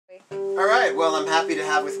All right, well, I'm happy to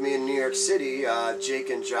have with me in New York City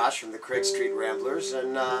Jake and Josh from the Craig Street Ramblers.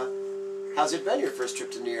 And how's it been, your first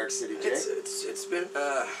trip to New York City, Jake? It's been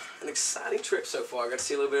an exciting trip so far. I got to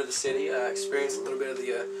see a little bit of the city, experience a little bit of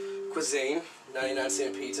the cuisine,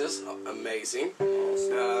 99-cent pizzas, amazing.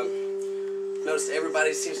 Awesome. Noticed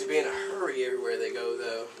everybody seems to be in a hurry everywhere they go,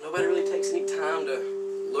 though. Nobody really takes any time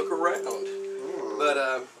to look around. But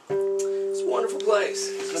it's a wonderful place.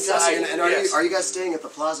 It's fantastic. And are you guys staying at the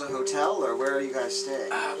Plaza Hotel, or where are you guys staying?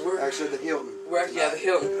 We're actually at the Hilton. The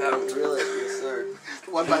Hilton. Really? Yes, sir.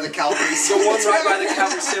 The one by the Calvary The Cemetery. one right by the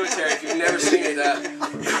Calvary Cemetery, if you've never seen it.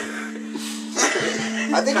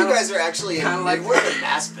 I think you guys are actually in like we're in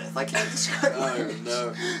Maspeth. I can't describe it.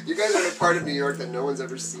 No. You guys are in a part of New York that no one's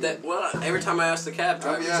ever seen. Well, every time I ask the cab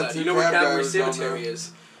drivers, yeah, you know where Calvary drivers don't Cemetery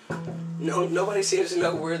is? No, nobody seems to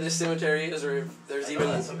know where this cemetery is, or if there's even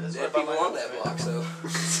dead people on that block. So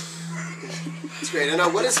it's great. And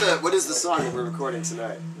what is the song that we're recording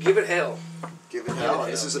tonight? Give It Hell. Give It Hell.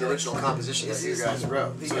 This is an original composition that you guys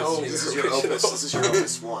wrote. The So only this is your opus. This is your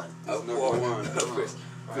opus one. Number one.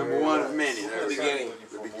 Number one of many. The beginning.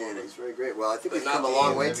 The beginning. It's very great. Well, I think we've come a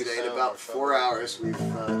long way today. In about 4 hours, we've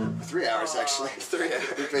 3 hours actually. 3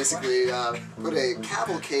 hours. We basically put a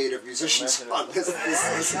cavalcade of musicians on this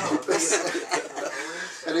opus.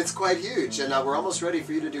 And it's quite huge. And we're almost ready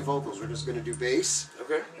for you to do vocals. We're just going to do bass.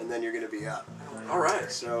 Okay. And then you're going to be up. All right.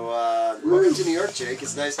 So, welcome to New York, Jake.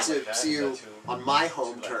 It's nice to see you on my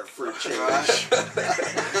home turf for a change.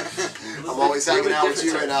 I'm always hanging out with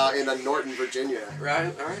you in Norton, Virginia.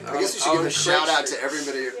 Right, all right. I guess we should give a shout out to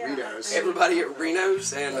everybody at Reno's. Everybody at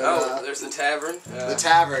Reno's, and there's the Tavern. The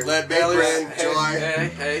Tavern. Lead Big Bellies. Brain, Joy.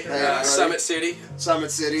 Hey, Summit City.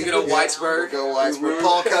 Summit City. Good old Whitesburg. Go Whitesburg.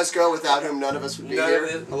 Paul Cusco, without whom none of us would be here.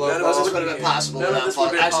 None of us would have been possible without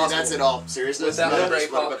Paul. Actually, that's it all. Seriousness. Without None of the us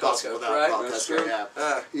great would have been Paul possible Cusco, without right? Paul That's Cusco, true.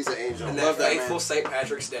 yeah. He's an angel. And Love that that faithful man. St.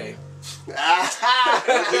 Patrick's Day. Man.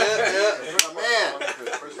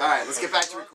 All right, let's get back to recording.